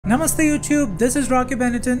Namaste YouTube, this is Rocky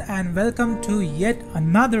Benetton and welcome to yet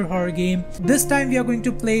another horror game. This time we are going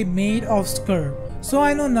to play Maid of Sker. So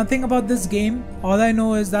I know nothing about this game. All I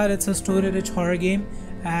know is that it's a story-rich horror game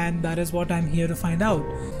and that is what I'm here to find out.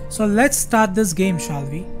 So let's start this game, shall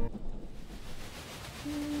we?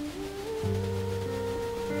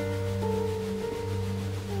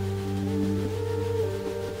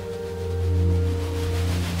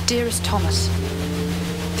 Dearest Thomas,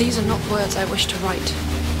 these are not words I wish to write.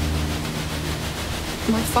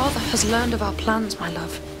 My father has learned of our plans, my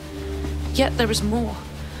love. Yet there is more,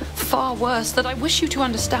 far worse, that I wish you to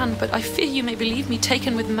understand, but I fear you may believe me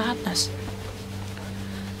taken with madness.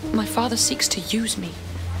 My father seeks to use me,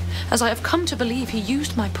 as I have come to believe he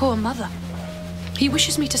used my poor mother. He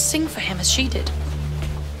wishes me to sing for him as she did,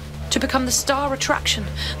 to become the star attraction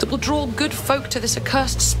that will draw good folk to this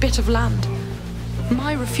accursed spit of land.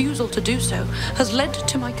 My refusal to do so has led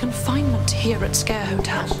to my confinement here at Sker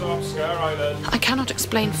Hotel. I cannot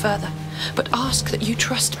explain further, but ask that you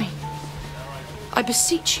trust me. I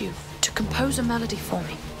beseech you to compose a melody for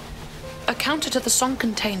me, a counter to the song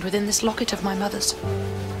contained within this locket of my mother's.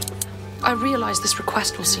 I realize this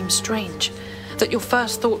request will seem strange, that your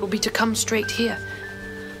first thought will be to come straight here,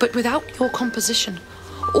 but without your composition,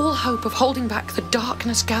 all hope of holding back the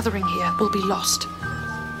darkness gathering here will be lost.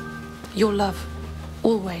 Your love.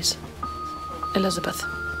 Always, Elisabeth.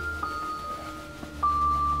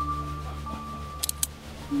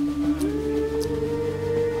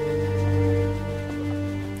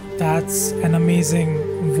 That's an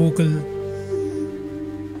amazing vocal,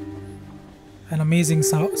 an amazing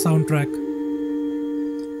soundtrack.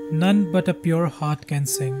 None but a pure heart can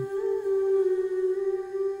sing.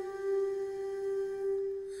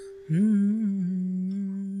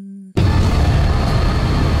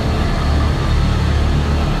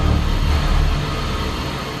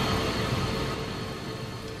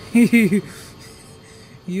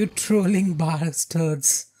 You trolling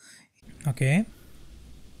bastards. Okay.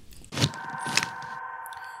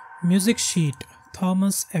 Music sheet,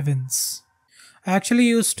 Thomas Evans. I actually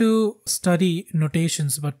used to study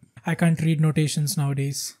notations, but I can't read notations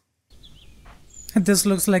nowadays. This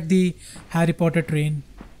looks like the Harry Potter train.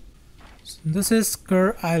 So this is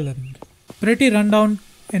Sker Island. Pretty rundown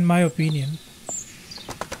in my opinion.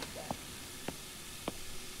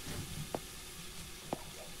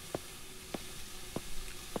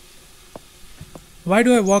 Why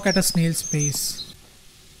do I walk at a snail's pace?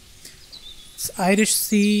 It's Irish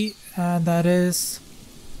Sea and that is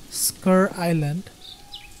Sker Island.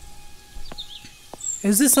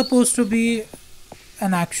 Is this supposed to be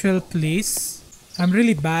an actual place? I'm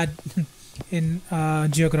really bad in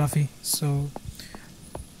geography, so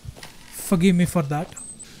forgive me for that.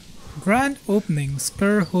 Grand opening,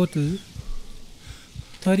 Sker Hotel,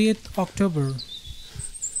 30th October.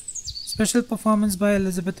 Special performance by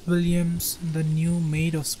Elisabeth Williams, the new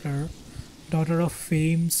Maid of Sker, daughter of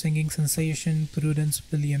famed singing sensation Prudence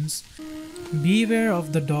Williams. Beware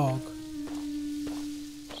of the dog.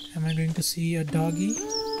 Am I going to see a doggy?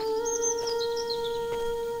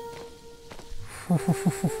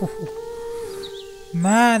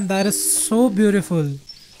 Man, that is so beautiful.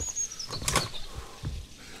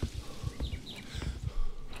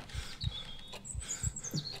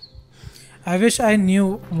 I wish I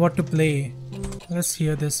knew what to play. Let's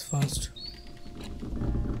hear this first.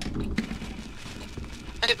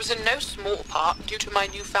 And it was in no small part due to my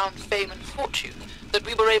newfound fame and fortune that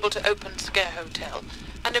we were able to open Sker Hotel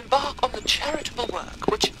and embark on the charitable work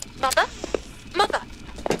which... Mother? Mother!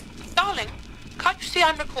 Darling, can't you see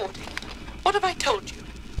I'm recording? What have I told you?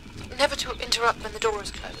 Never to interrupt when the door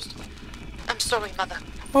is closed. I'm sorry, Mother.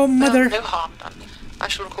 Oh, Mother. No harm done. I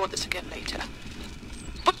shall record this again later.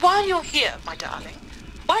 But while you're here, my darling,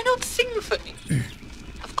 why not sing for me?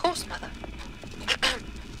 Of course, Mother.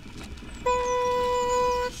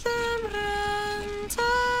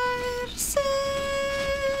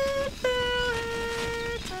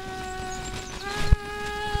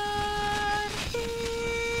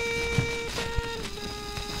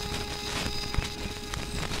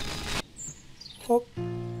 Oh.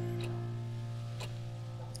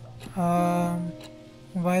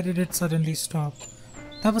 Why did it suddenly stop?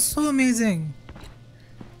 That was so amazing.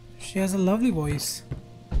 She has a lovely voice.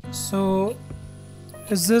 So,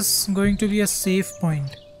 is this going to be a save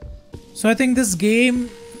point? So I think this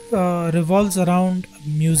game revolves around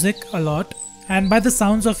music a lot, and by the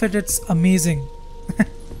sounds of it, it's amazing.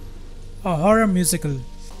 A horror musical.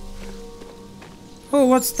 Oh,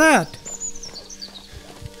 what's that?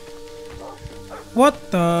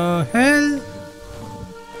 What the hell?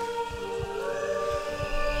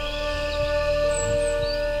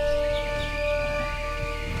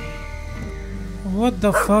 What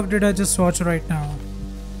the fuck did I just watch right now?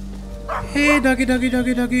 Hey, doggy, doggy,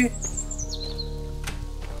 doggy, doggy.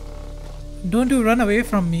 Don't you run away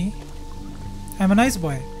from me. I'm a nice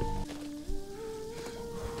boy.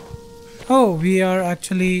 Oh, we are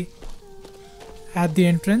actually at the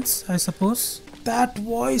entrance, I suppose. That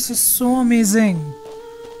voice is so amazing.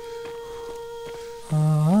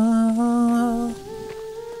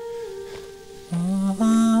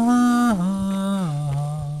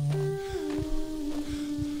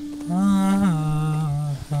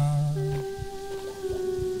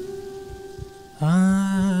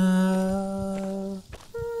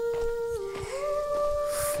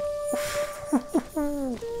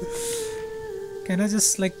 Can I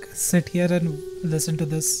just like sit here and listen to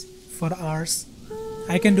this for hours?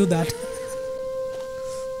 I can do that.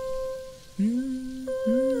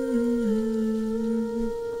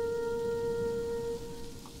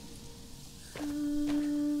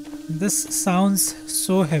 This sounds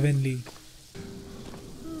so heavenly.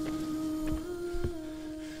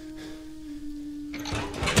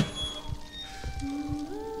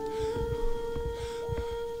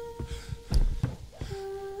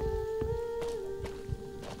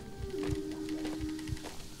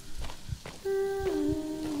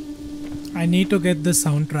 I need to get the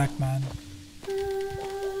soundtrack, man.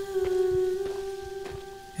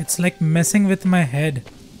 It's like messing with my head.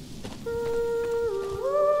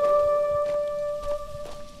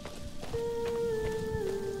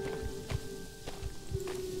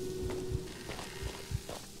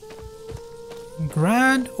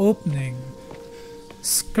 Grand opening.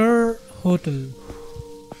 Sker Hotel.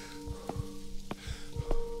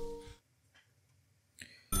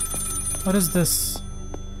 What is this?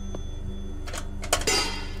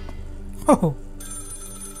 Oh.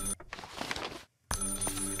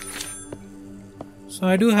 So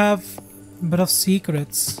I do have a bit of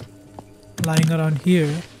secrets lying around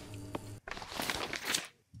here.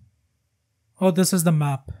 Oh, this is the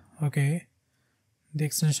map. Okay. The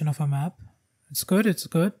extension of a map. It's good, it's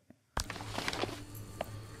good.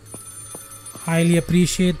 Highly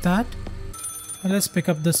appreciate that. Well, let's pick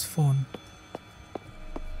up this phone.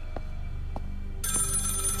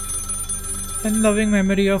 In loving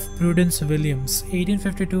memory of Prudence Williams,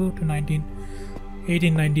 1852 to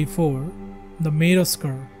 1894, the Maid of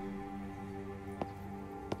Sker.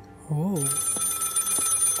 Oh.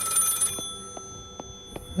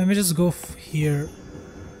 Let me just go here.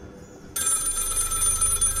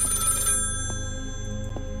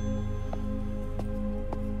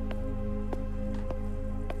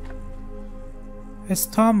 It's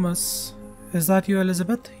Thomas. Is that you,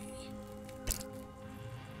 Elisabeth?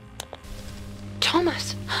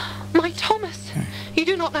 Thomas! My Thomas! You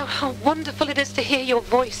do not know how wonderful it is to hear your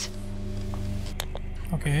voice.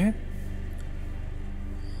 Okay.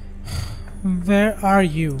 Where are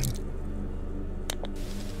you?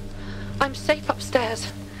 I'm safe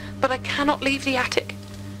upstairs, but I cannot leave the attic.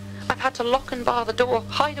 I've had to lock and bar the door,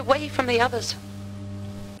 hide away from the others.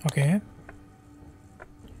 Okay.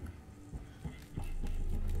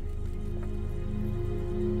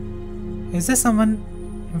 Is there someone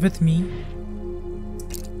with me?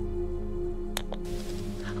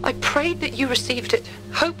 I prayed that you received it,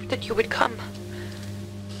 hoped that you would come.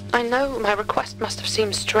 I know my request must have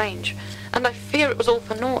seemed strange, and I fear it was all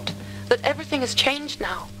for naught, that everything has changed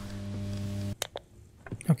now.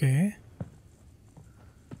 Okay.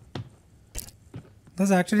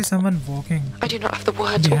 There's actually someone walking. I do not have the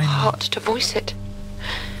words or behind me. heart to voice it.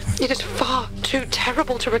 It is far too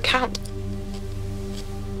terrible to recount.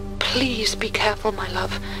 Please be careful, my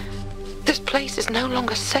love. This place is no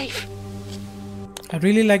longer safe. I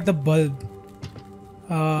really like the bulb.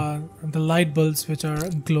 The light bulbs which are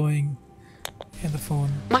glowing in the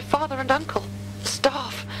phone. My father and uncle,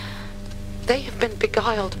 staff, they have been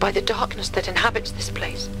beguiled by the darkness that inhabits this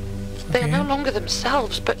place. They are no longer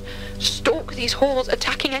themselves, but stalk these halls,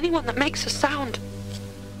 attacking anyone that makes a sound.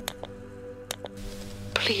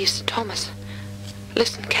 Please, Thomas,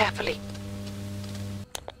 listen carefully.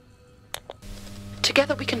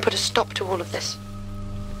 Together we can put a stop to all of this.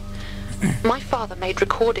 My father made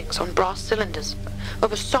recordings on brass cylinders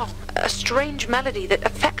of a song, a strange melody that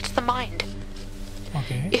affects the mind.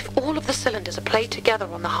 Okay. If all of the cylinders are played together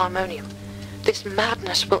on the harmonium, this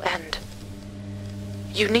madness will end.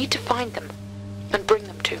 You need to find them and bring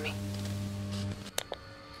them to me.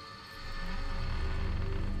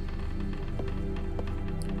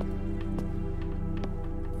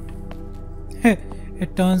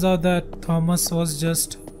 It turns out that Thomas was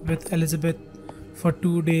just with Elisabeth for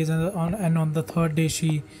 2 days, and on the third day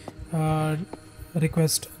she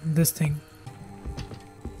requests this thing.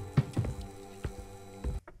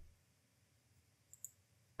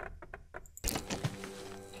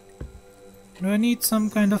 Do I need some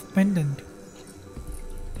kind of pendant?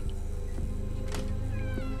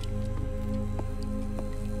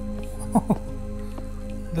 Oh,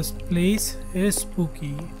 this place is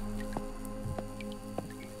spooky.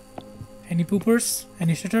 Any poopers?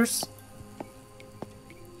 Any shitters?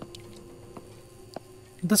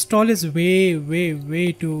 The stall is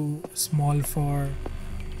way too small for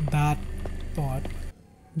that pot.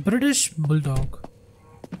 British Bulldog.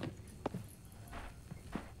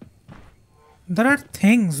 There are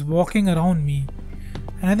things walking around me,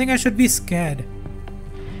 and I think I should be scared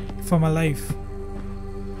for my life.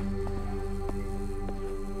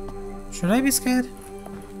 Should I be scared?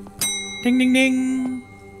 Ding ding ding!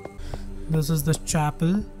 This is the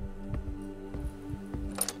chapel.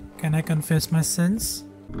 Can I confess my sins?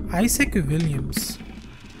 Elisabeth Williams.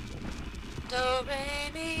 Do, re,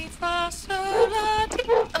 mi, fa, sol, la, ti.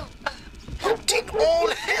 Oh, What in all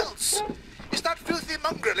hells? Is that filthy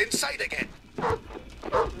mongrel inside again?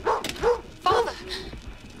 Father,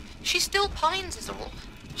 she still pines is all.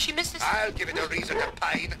 She misses... I'll give it a reason to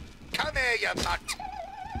pine. Come here, you mutt.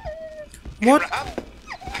 What? Abraham!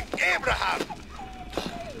 Abraham!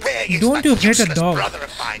 Where is Don't that you hit a useless dog? brother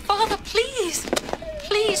of mine? Father, please!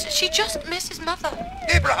 Please, she just misses Mother.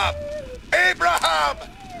 Abraham! Abraham!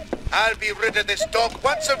 I'll be rid of this dog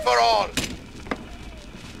once and for all.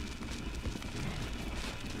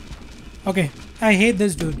 Okay, I hate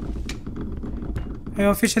this dude. I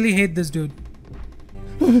officially hate this dude.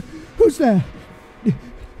 Who's there?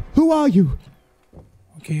 Who are you?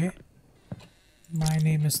 Okay. My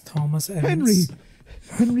name is Thomas Evans.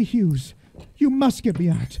 Henry Hughes. You must get me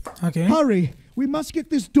out. Okay. Hurry! We must get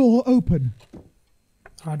this door open.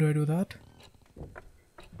 How do I do that?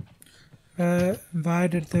 Why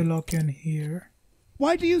did they lock you in here?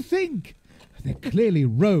 Why do you think? They're clearly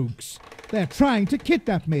rogues. They're trying to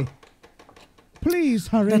kidnap me. Please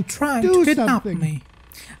hurry. They're trying do to kidnap something. me.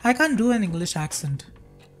 I can't do an English accent.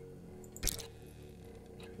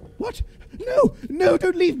 What? No! No,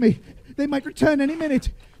 don't leave me. They might return any minute.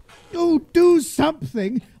 Oh, do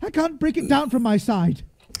something. I can't break it down from my side.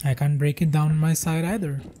 I can't break it down on my side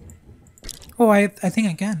either. Oh, I think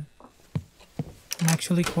I can. I'm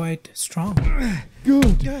actually quite strong.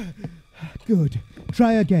 Good. Good.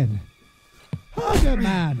 Try again. Harder,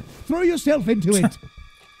 man. Throw yourself into it.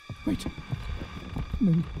 Wait.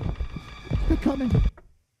 No. They're coming.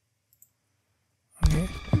 Okay.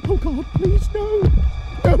 Oh, God, please, no.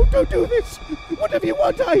 No, don't do this. Whatever you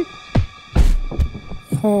want,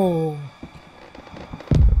 Oh.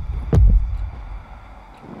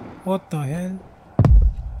 What the hell?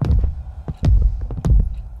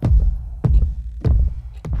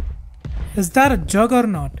 Is that a jug or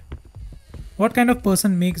not? What kind of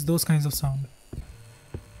person makes those kinds of sound?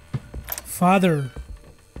 Father.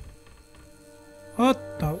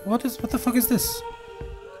 What the fuck is this?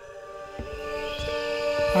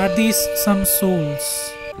 Are these some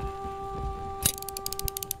souls?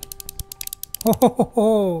 Ho ho ho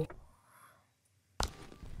ho!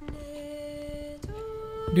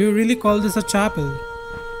 Do you really call this a chapel?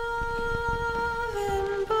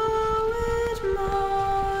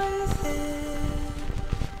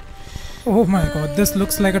 Oh my god, this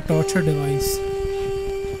looks like a torture device.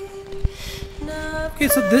 Okay,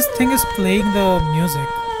 so this thing is playing the music.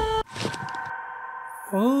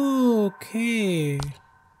 Okay.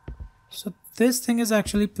 So this thing is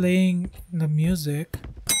actually playing the music.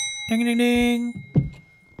 Ding ding ding!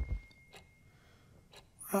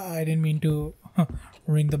 I didn't mean to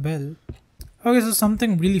ring the bell. Okay, so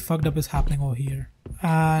something really fucked up is happening over here.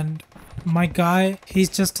 And my guy, he's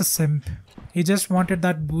just a simp. He just wanted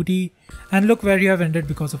that booty. And look where you have ended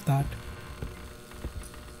because of that.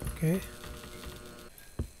 Okay.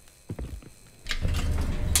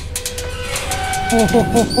 Ho ho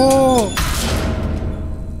ho ho!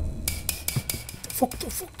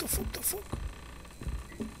 The fuck.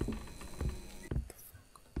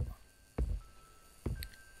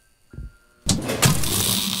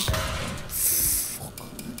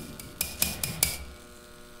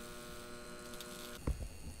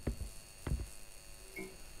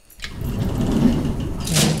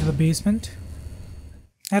 Basement.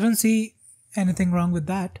 I don't see anything wrong with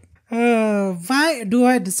that. Why do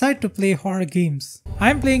I decide to play horror games?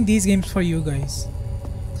 I'm playing these games for you guys.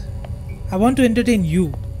 I want to entertain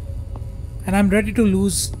you. And I'm ready to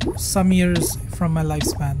lose some years from my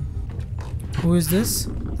lifespan. Who is this?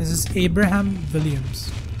 This is Abraham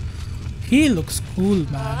Williams. He looks cool,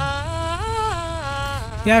 man.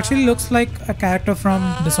 He actually looks like a character from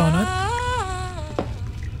Dishonored.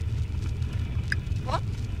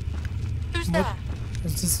 There.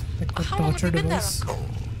 Is this like a How long have torture you been there, device? Oh,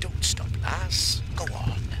 don't stop, lass. Go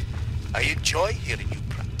on. I enjoy hearing you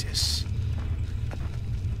practice.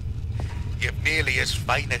 You've nearly as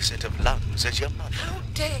fine a set of lungs as your mother. How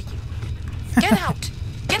dare you? Get out!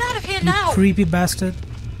 Get out of here now! Creepy bastard.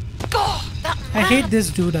 God, that man. I hate this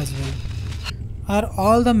dude as well. Are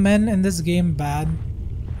all the men in this game bad?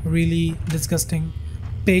 Really disgusting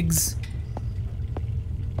pigs?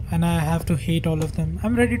 And I have to hate all of them.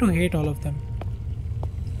 I'm ready to hate all of them.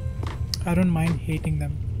 I don't mind hating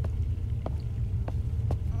them.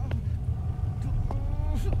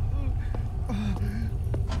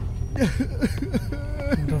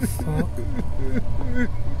 What the fuck?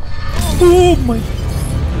 Oh my...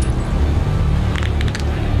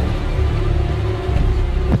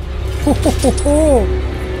 Ho ho ho ho!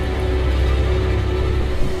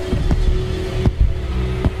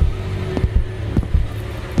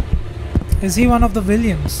 Is he one of the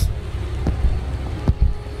Williams?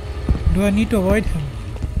 Do I need to avoid him?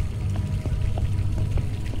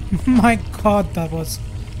 My god, that was...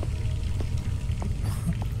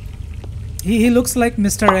 He looks like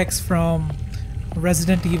Mr. X from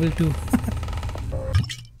Resident Evil 2.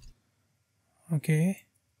 Okay.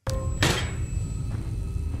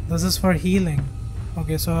 This is for healing.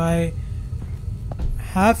 Okay, so I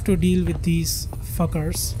have to deal with these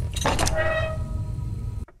fuckers.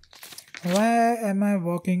 Why am I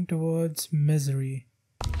walking towards misery?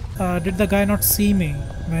 Did the guy not see me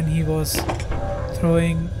when he was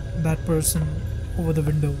throwing that person over the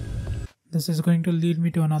window? This is going to lead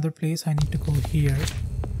me to another place. I need to go here.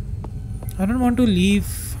 I don't want to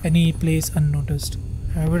leave any place unnoticed.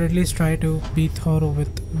 I would at least try to be thorough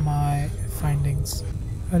with my findings.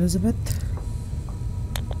 Elisabeth?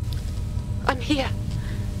 I'm here.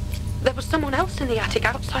 There was someone else in the attic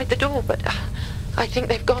outside the door, but I think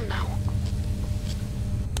they've gone now.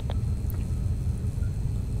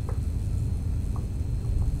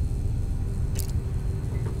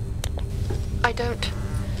 I don't.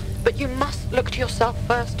 But you must look to yourself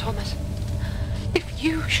first, Thomas. If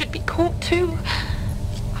you should be caught too...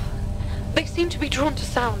 They seem to be drawn to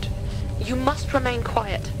sound. You must remain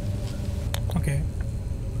quiet. Okay.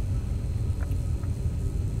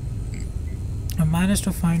 I managed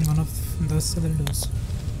to find one of the cylinders.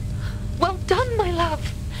 Well done, my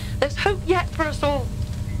love. There's hope yet for us all.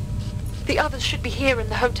 The others should be here in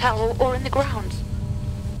the hotel or in the grounds.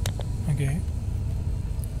 Okay.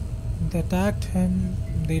 They attacked him,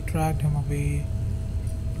 they dragged him away.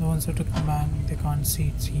 The ones who took the man, they can't see,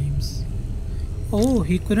 it seems. Oh,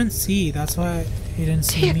 he couldn't see, that's why he didn't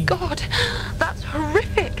see Dear me. God, that's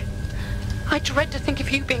horrific. I dread to think of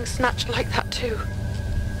you being snatched like that too.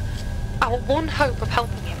 Our one hope of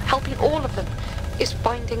helping him, helping all of them, is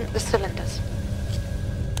finding the cylinders.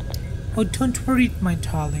 Oh, don't worry, my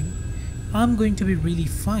darling. I'm going to be really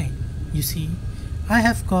fine. You see, I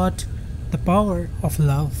have got the power of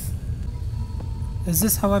love. Is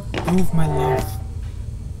this how I prove my love?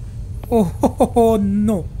 Oh,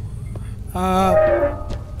 no.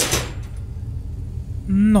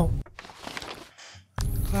 No.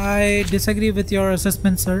 I disagree with your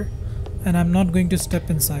assessment, sir, and I'm not going to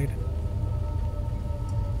step inside.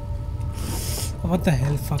 What the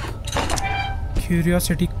hell, fuck.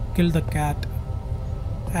 Curiosity killed the cat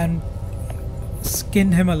and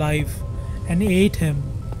skinned him alive and ate him.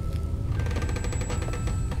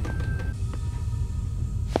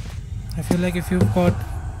 I feel like if you've got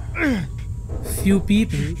few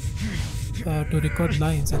people to record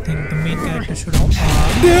lines, I think the main character should have...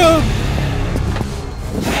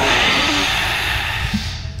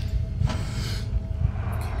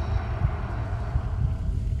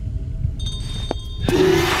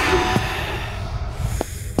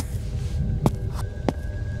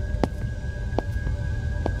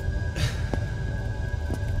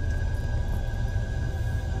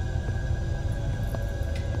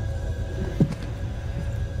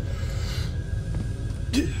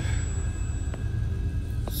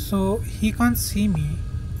 So he can't see me,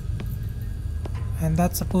 and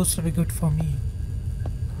that's supposed to be good for me.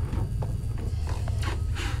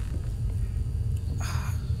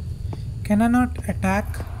 Can I not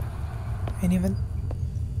attack anyone?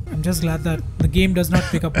 I'm just glad that the game does not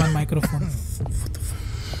pick up my microphone. What the fuck?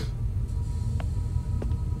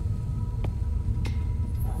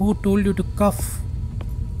 Who told you to cough?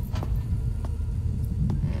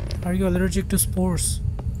 Are you allergic to spores?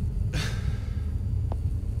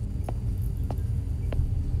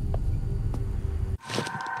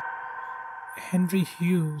 Henry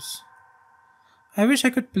Hughes. I wish I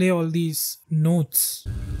could play all these notes.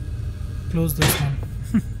 Close this one.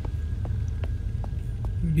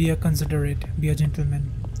 Be a considerate, be a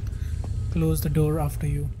gentleman. Close the door after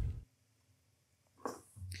you.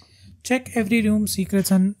 Check every room.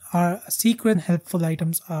 Secret helpful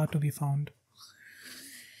items are to be found.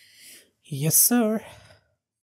 Yes, sir.